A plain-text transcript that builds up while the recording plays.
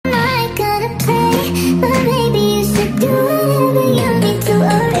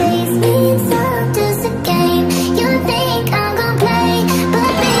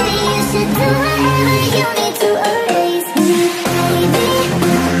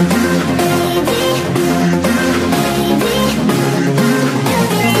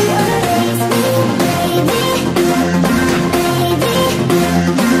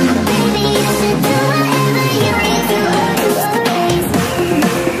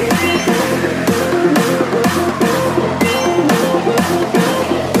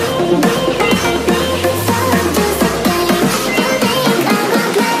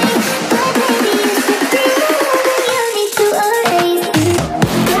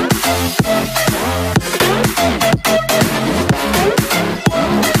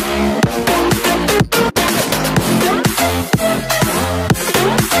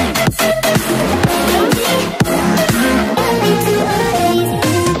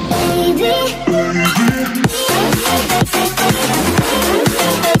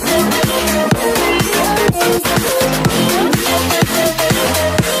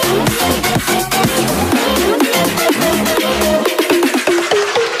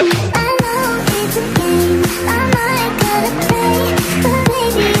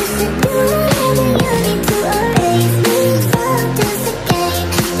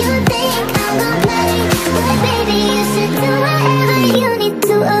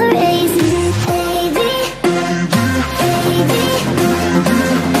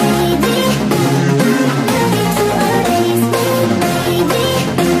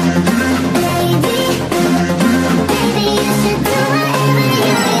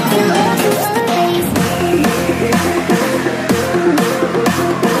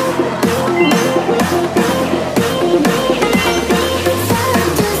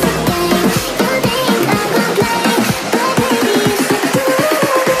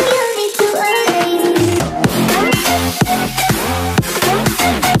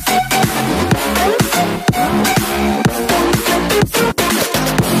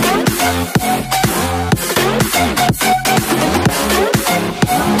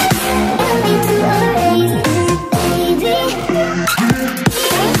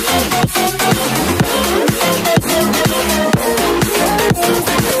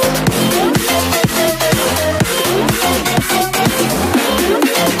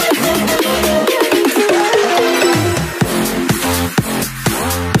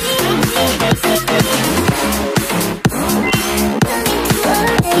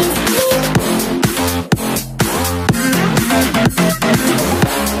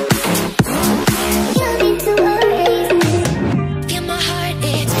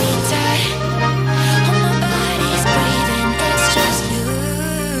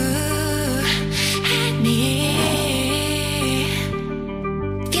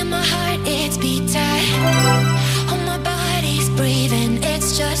heartbeats beat tight. All my body's breathing,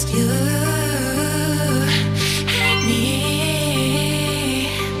 it's just you and me.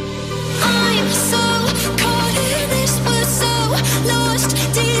 I'm so caught in this, we're so lost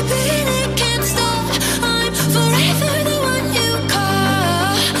deep in it, can't stop. I'm forever the one you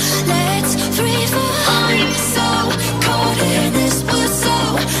call. Let's free fall. I'm so caught in this, we're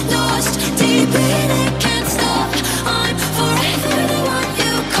so lost deep in it, can't stop. I'm forever the one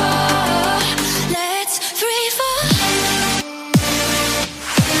you call. Let's free fall. Let's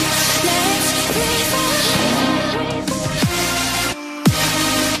free fall. Let's free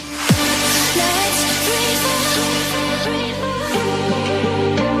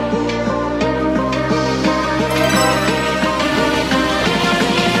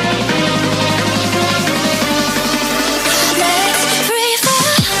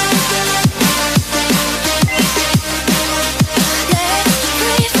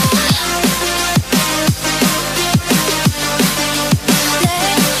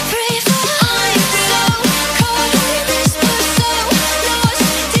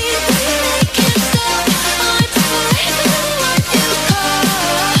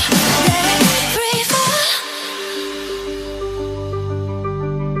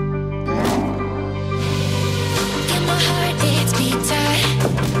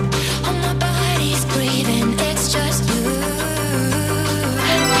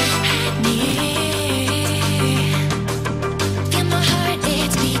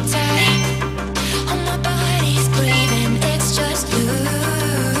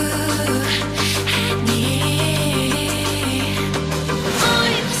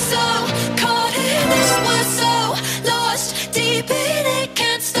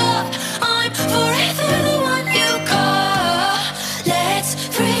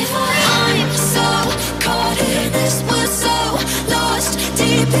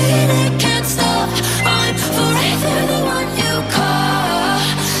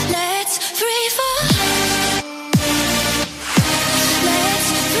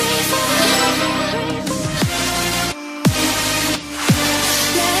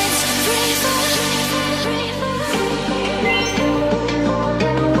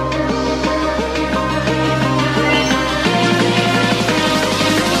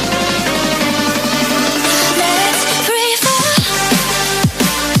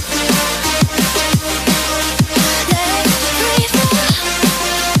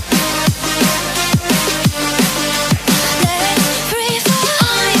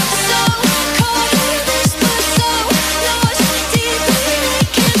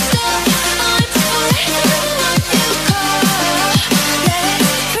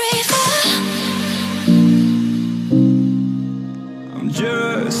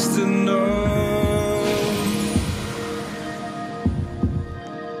just enough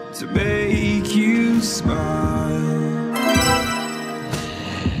to make you smile,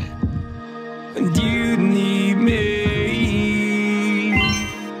 and you need me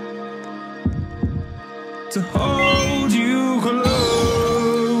to hold you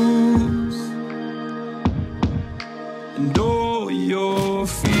close, and all your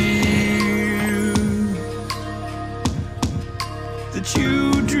fears that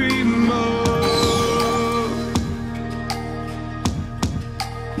you dream of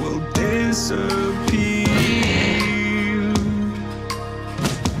will disappear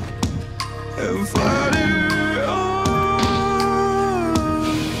and flutter on.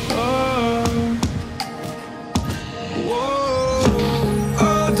 Whoa,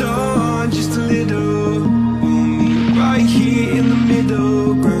 hold on just a little. We'll meet right here in the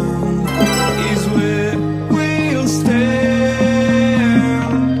middle ground is where we'll stand.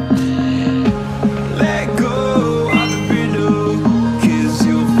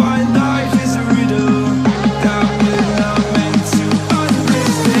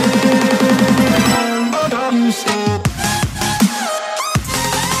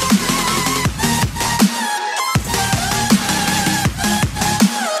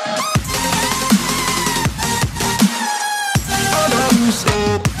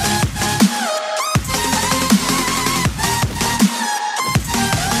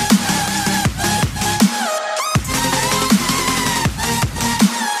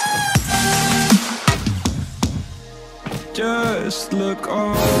 Just look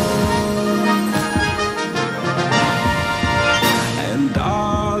on, and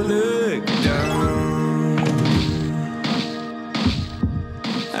I'll look down,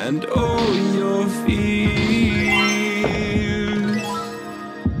 and all your fears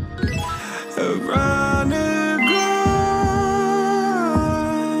have run aground.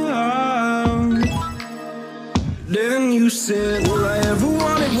 Then you said, all I ever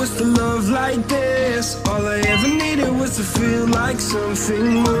wanted was to love like like this. All I ever needed was to feel like something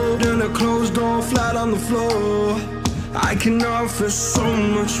more than a closed door flat on the floor. I can offer so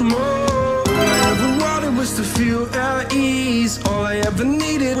much more. All I ever wanted was to feel at ease. All I ever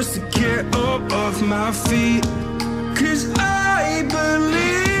needed was to get up off my feet. 'Cause I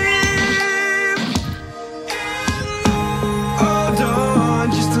believe